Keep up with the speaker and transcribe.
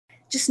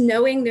just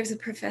knowing there's a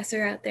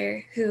professor out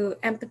there who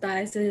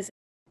empathizes,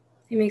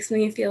 it makes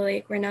me feel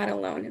like we're not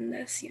alone in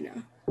this, you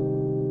know.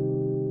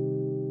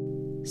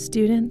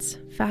 Students,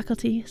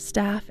 faculty,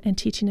 staff, and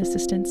teaching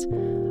assistants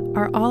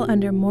are all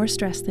under more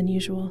stress than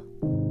usual.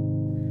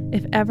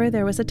 If ever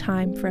there was a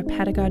time for a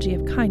pedagogy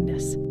of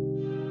kindness,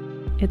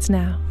 it's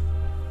now.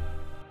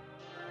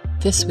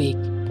 This week,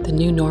 The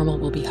New Normal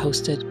will be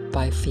hosted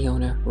by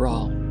Fiona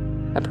Rawle,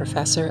 a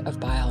professor of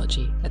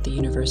biology at the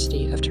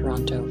University of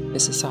Toronto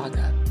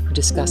Mississauga, who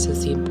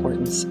discusses the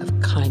importance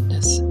of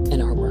kindness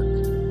in our work.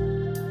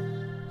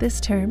 This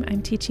term,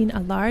 I'm teaching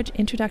a large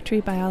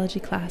introductory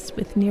biology class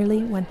with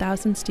nearly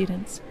 1,000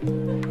 students.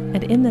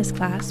 And in this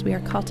class, we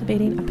are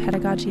cultivating a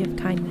pedagogy of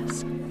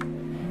kindness.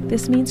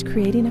 This means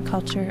creating a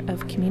culture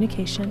of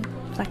communication,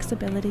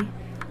 flexibility,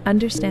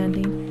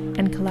 understanding,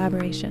 and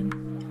collaboration.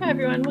 Hi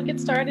everyone, we'll get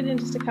started in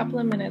just a couple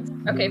of minutes.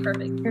 Okay,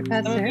 perfect.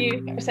 Professor. Some of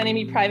you are sending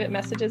me private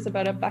messages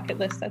about a bucket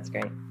list. That's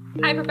great.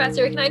 Hi,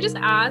 Professor. Can I just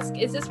ask,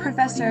 is this...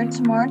 Professor,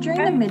 tomorrow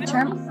during the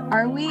midterm,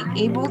 are we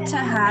able to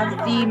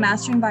have the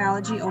Mastering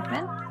Biology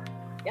open?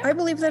 I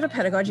believe that a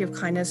pedagogy of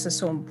kindness is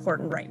so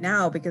important right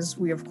now because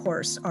we, of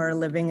course, are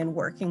living and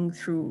working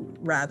through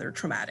rather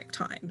traumatic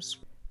times.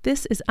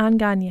 This is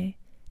Andrade,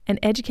 an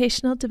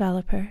educational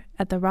developer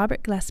at the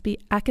Robert Gillespie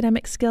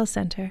Academic Skills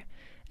Centre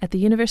at the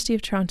University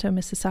of Toronto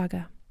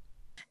Mississauga.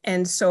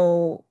 And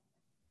so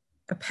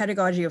a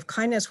pedagogy of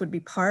kindness would be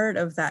part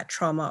of that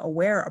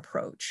trauma-aware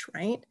approach,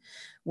 right?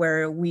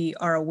 Where we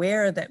are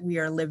aware that we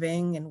are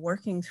living and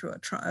working through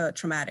a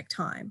traumatic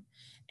time.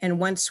 And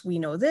once we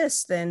know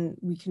this, then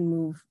we can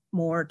move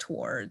more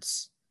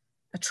towards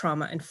a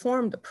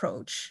trauma-informed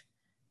approach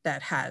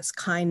that has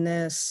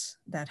kindness,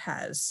 that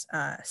has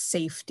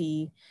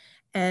safety,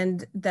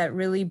 and that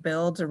really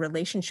builds a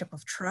relationship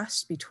of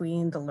trust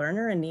between the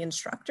learner and the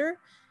instructor,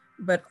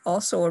 but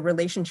also a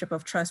relationship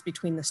of trust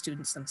between the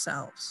students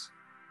themselves.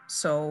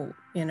 So,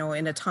 you know,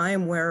 in a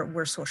time where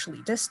we're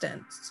socially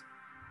distanced,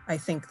 I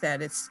think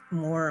that it's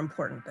more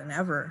important than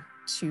ever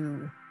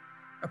to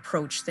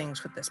approach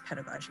things with this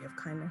pedagogy of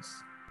kindness.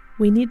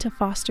 We need to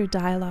foster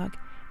dialogue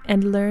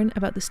and learn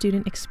about the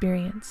student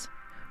experience.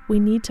 We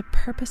need to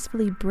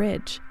purposefully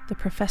bridge the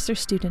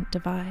professor-student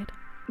divide.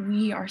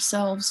 We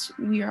ourselves,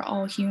 we are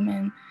all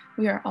human.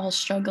 We are all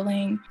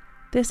struggling.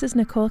 This is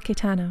Nicole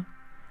Caetano,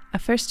 a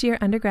first-year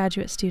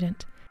undergraduate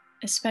student.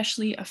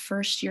 Especially a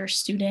first-year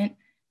student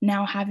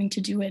now having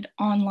to do it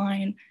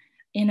online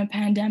in a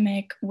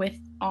pandemic with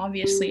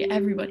obviously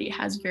everybody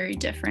has very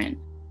different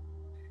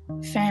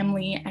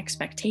family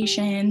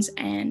expectations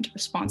and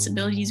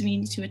responsibilities we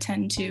need to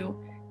attend to.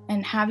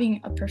 And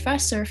having a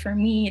professor for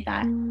me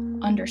that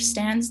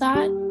understands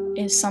that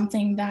is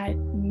something that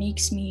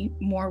makes me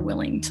more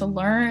willing to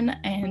learn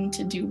and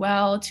to do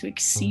well, to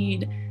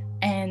exceed,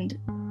 and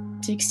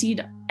to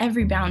exceed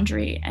every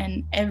boundary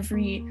and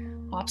every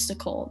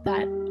obstacle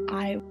that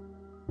I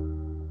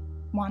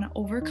want to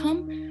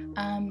overcome.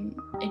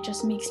 It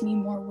just makes me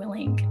more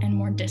willing and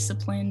more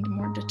disciplined,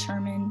 more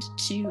determined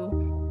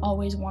to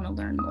always want to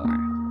learn more.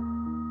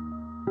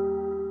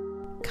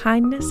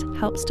 Kindness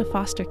helps to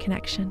foster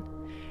connection,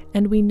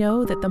 and we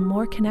know that the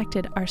more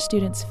connected our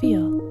students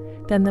feel,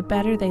 then the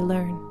better they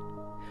learn.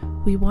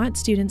 We want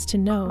students to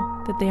know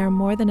that they are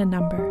more than a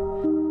number.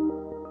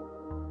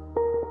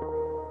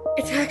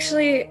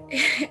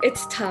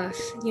 It's tough,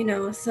 you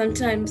know.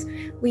 Sometimes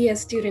we as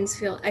students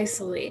feel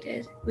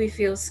isolated. We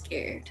feel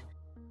scared.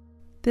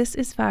 This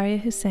is Faria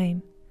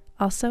Hussein,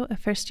 also a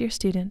first-year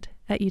student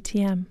at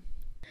UTM.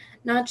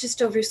 Not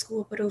just over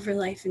school, but over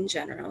life in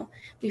general.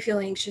 We feel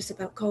anxious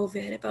about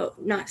COVID,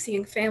 about not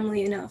seeing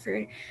family enough,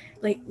 or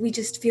we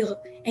just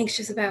feel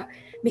anxious about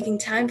making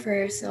time for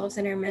ourselves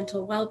and our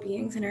mental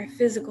well-beings and our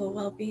physical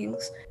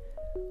well-beings.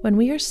 When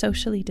we are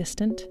socially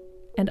distant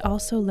and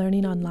also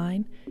learning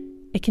online,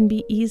 it can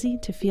be easy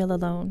to feel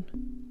alone.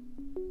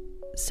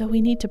 So we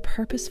need to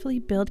purposefully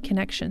build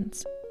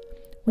connections.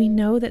 We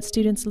know that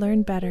students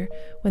learn better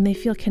when they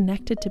feel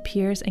connected to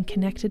peers and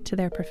connected to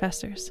their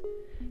professors.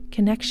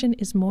 Connection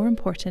is more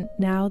important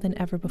now than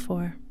ever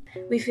before.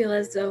 We feel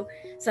as though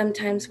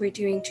sometimes we're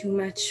doing too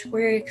much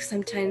work,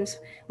 sometimes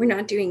we're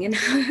not doing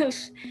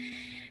enough.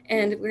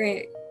 And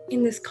we're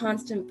in this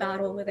constant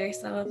battle with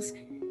ourselves,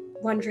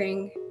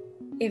 wondering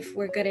if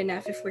we're good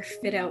enough, if we're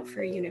fit out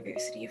for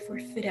university, if we're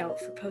fit out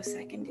for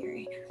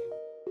post-secondary.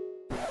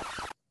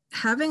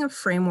 Having a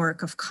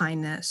framework of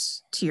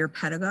kindness to your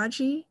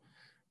pedagogy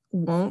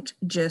won't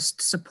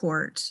just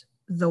support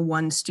the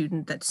one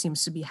student that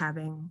seems to be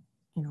having,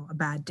 you know, a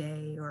bad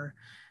day or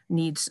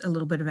needs a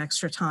little bit of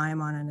extra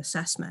time on an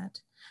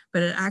assessment,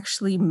 but it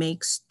actually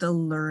makes the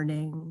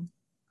learning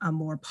a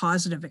more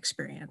positive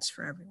experience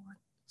for everyone.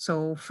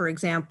 So for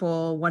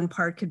example, one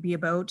part could be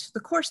about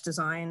the course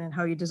design and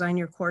how you design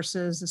your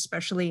courses,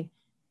 especially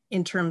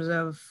in terms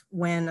of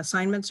when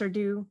assignments are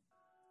due.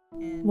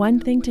 One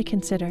thing to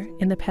consider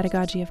in the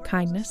pedagogy of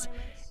kindness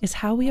is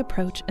how we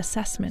approach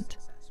assessment.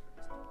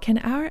 Can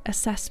our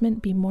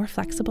assessment be more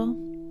flexible,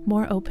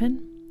 more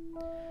open?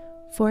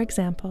 For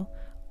example,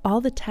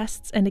 all the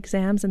tests and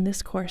exams in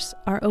this course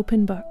are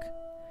open book.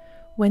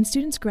 When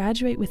students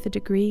graduate with a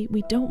degree,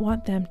 we don't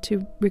want them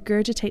to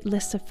regurgitate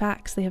lists of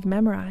facts they have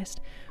memorized.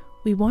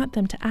 We want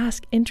them to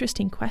ask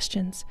interesting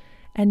questions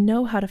and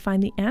know how to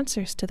find the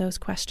answers to those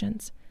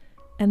questions.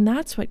 And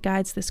that's what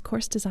guides this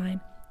course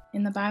design.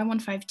 In the Bio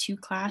 152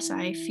 class,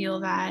 I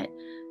feel that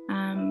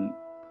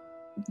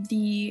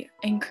the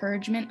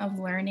encouragement of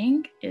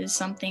learning is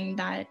something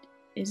that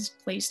is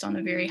placed on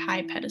a very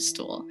high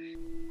pedestal.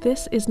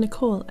 This is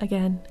Nicole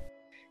again.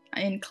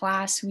 In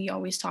class, we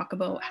always talk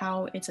about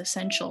how it's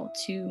essential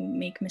to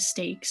make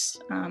mistakes,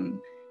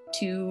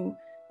 to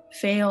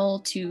fail,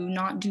 to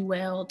not do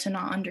well, to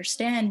not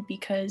understand,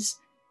 because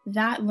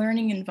that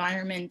learning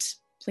environment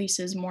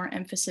places more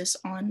emphasis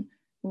on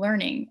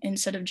learning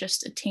instead of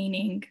just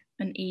attaining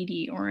an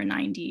 80 or a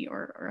 90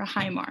 or a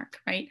high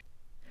mark, right?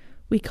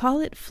 We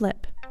call it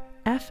FLIP,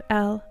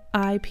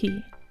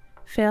 F-L-I-P,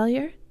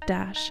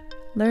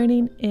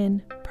 failure-learning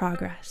in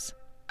progress.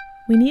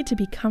 We need to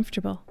be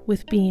comfortable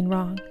with being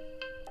wrong.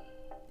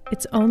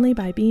 It's only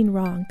by being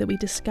wrong that we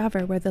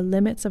discover where the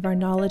limits of our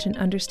knowledge and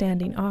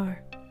understanding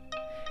are.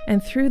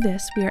 And through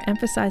this, we are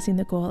emphasizing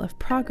the goal of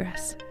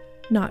progress,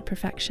 not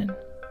perfection.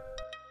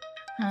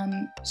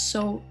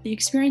 So the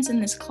experience in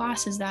this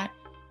class is that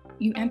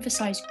you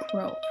emphasize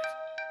growth.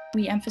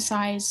 We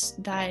emphasize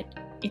that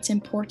it's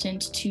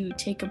important to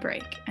take a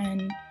break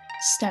and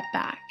step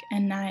back,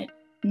 and that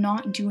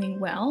not doing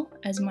well,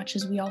 as much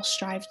as we all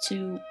strive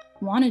to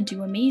want to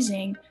do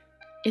amazing,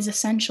 is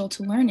essential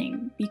to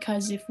learning,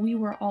 because if we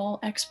were all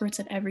experts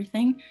at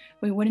everything,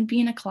 we wouldn't be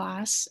in a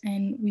class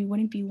and we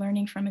wouldn't be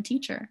learning from a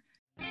teacher.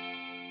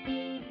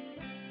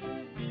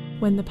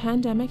 When the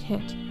pandemic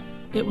hit,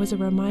 it was a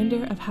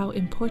reminder of how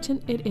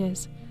important it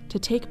is to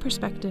take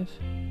perspective,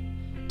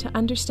 to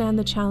understand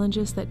the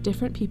challenges that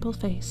different people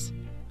face,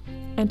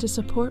 and to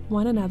support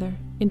one another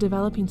in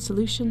developing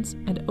solutions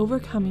and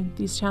overcoming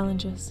these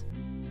challenges.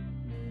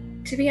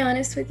 To be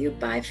honest with you,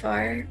 by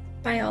far,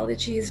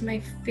 biology is my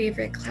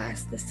favorite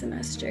class this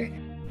semester.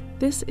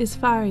 This is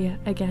Faria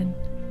again.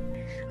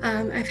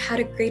 I've had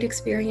a great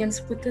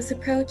experience with this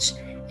approach,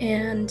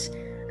 and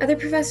other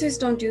professors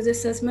don't do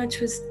this as much,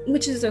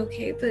 which is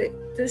okay, but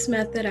this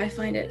method, I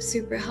find it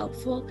super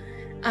helpful.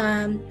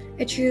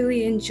 I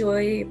truly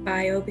enjoy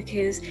bio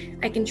because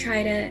I can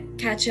try to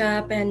catch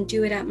up and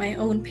do it at my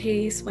own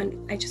pace.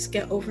 When I just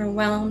get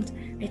overwhelmed,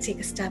 I take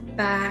a step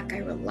back, I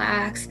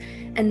relax,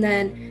 and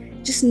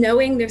then just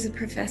knowing there's a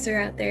professor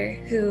out there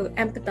who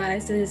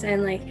empathizes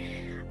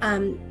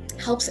and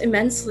helps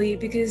immensely,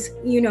 because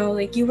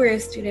you were a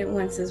student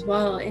once as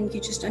well, and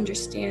you just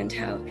understand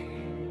how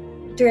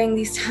during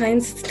these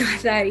times it's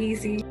not that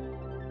easy.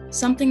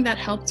 Something that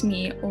helped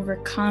me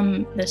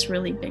overcome this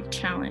really big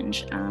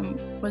challenge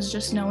was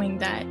just knowing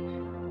that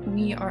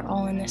we are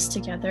all in this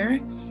together,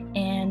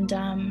 and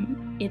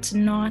it's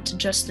not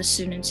just the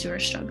students who are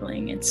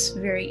struggling. It's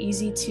very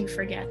easy to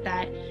forget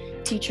that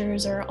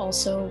teachers are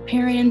also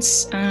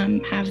parents,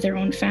 have their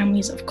own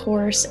families, of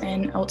course,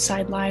 and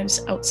outside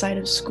lives outside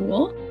of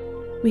school.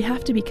 We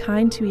have to be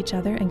kind to each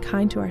other and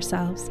kind to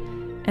ourselves,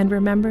 and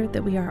remember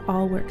that we are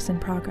all works in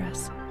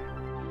progress.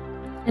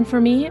 And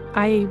for me,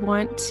 I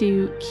want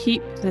to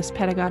keep this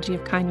pedagogy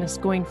of kindness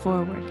going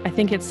forward. I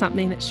think it's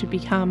something that should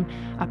become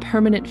a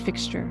permanent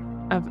fixture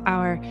of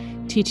our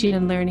teaching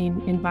and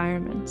learning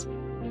environment.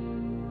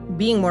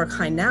 Being more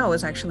kind now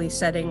is actually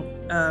setting,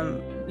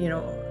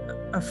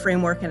 a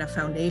framework and a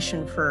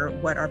foundation for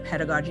what our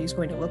pedagogy is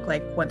going to look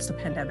like once the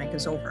pandemic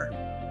is over.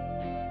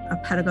 A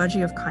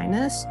pedagogy of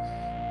kindness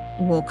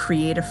will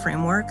create a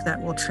framework that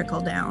will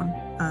trickle down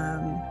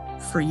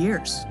for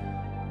years.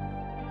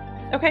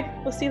 Okay,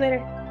 we'll see you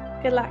later.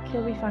 Good luck,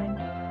 you'll be fine.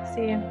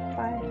 See you.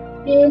 Bye.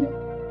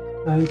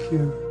 Thank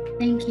you.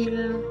 Thank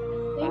you.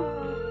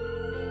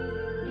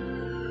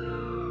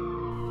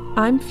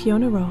 I'm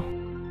Fiona Rawle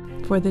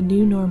for The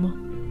New Normal.